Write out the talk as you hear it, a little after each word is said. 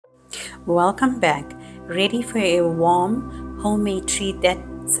Welcome back. Ready for a warm, homemade treat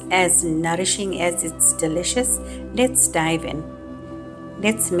that's as nourishing as it's delicious? Let's dive in.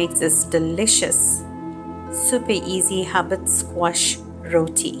 Let's make this delicious, super easy Hubbard squash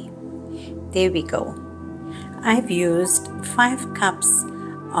roti. There we go. I've used 5 cups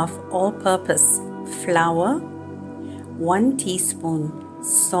of all-purpose flour, 1 teaspoon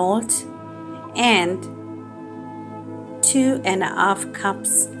salt, and 2.5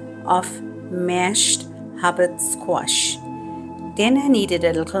 cups of mashed Hubbard squash. Then I needed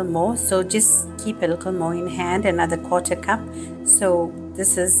a little more, so just keep a little more in hand, another 1/4 cup. So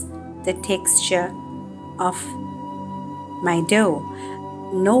this is the texture of my dough.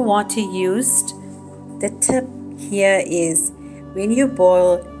 No water used. The tip here is when you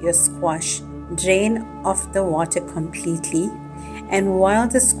boil your squash, drain off the water completely, and while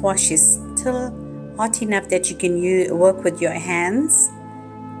the squash is still hot enough that you can work with your hands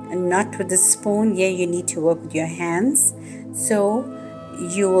and not with the spoon. Here you need to work with your hands, so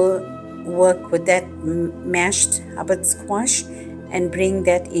you will work with that mashed Hubbard squash and bring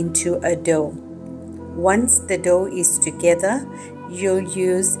that into a dough. Once the dough is together, you'll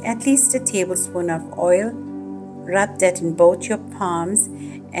use at least a tablespoon of oil. Rub that in both your palms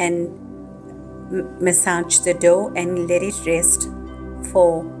and massage the dough and let it rest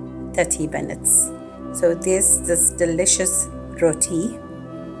for 30 minutes. So this delicious roti.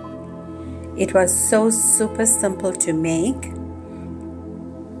 It was so super simple to make,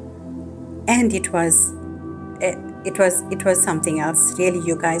 and it was something else. Really,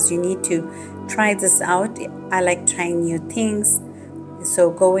 you guys, you need to try this out. I like trying new things, so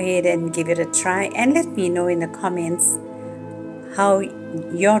go ahead and give it a try and let me know in the comments how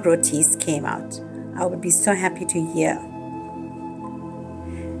your rotis came out. I would be so happy to hear.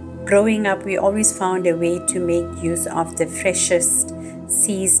 Growing up, we always found a way to make use of the freshest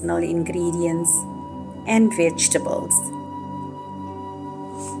seasonal ingredients and vegetables.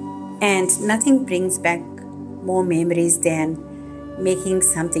 And nothing brings back more memories than making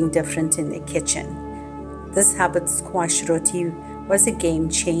something different in the kitchen. This Hubbard squash roti was a game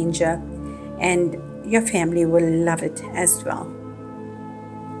changer, and your family will love it as well.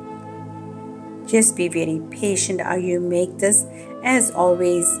 Just be very patient how you make this. As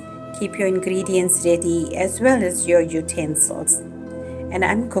always, keep your ingredients ready as well as your utensils. And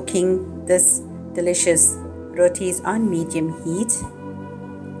I'm cooking this delicious rotis on medium heat.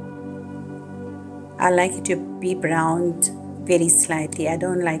 I like it to be browned very slightly. I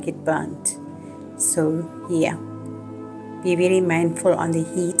don't like it burnt. So yeah, be very mindful on the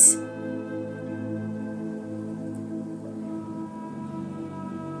heat.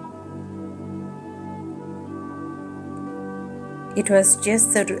 It was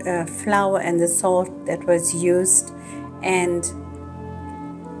just the flour and the salt that was used, and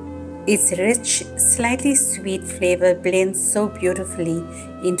its rich, slightly sweet flavor blends so beautifully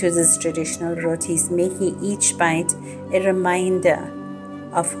into this traditional rotis, making each bite a reminder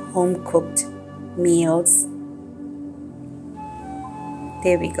of home-cooked meals.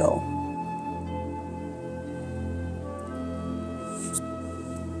 There we go.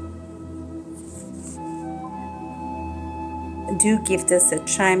 Do give this a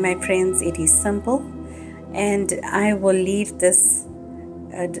try, my friends. It is simple, and I will leave this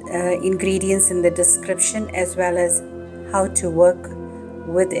ingredients in the description as well as how to work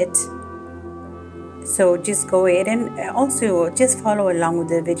with it. So just go ahead and also just follow along with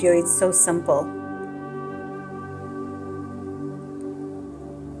the video. It's so simple.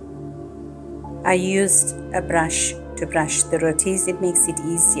 I used a brush to brush the rotis. It makes it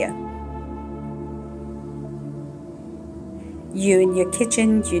easier. You in your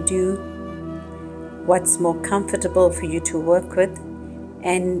kitchen, you do what's more comfortable for you to work with,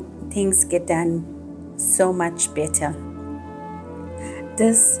 and things get done so much better.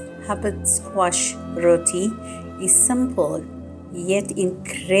 This Hubbard squash roti is simple yet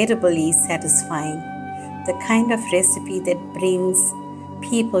incredibly satisfying. The kind of recipe that brings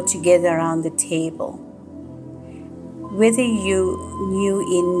people together around the table. Whether you're new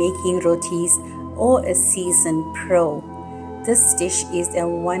in making rotis or a seasoned pro, this dish is a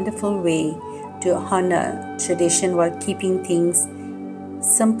wonderful way to honor tradition while keeping things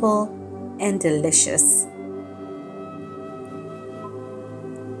simple and delicious.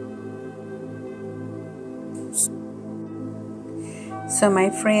 So my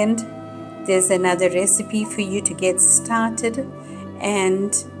friend, there's another recipe for you to get started,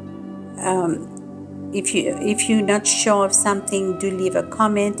 and if you're not sure of something, do leave a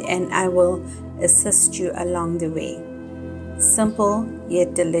comment and I will assist you along the way. Simple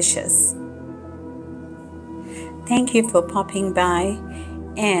yet delicious. Thank you for popping by,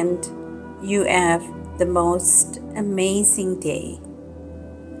 and you have the most amazing day.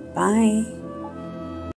 Bye.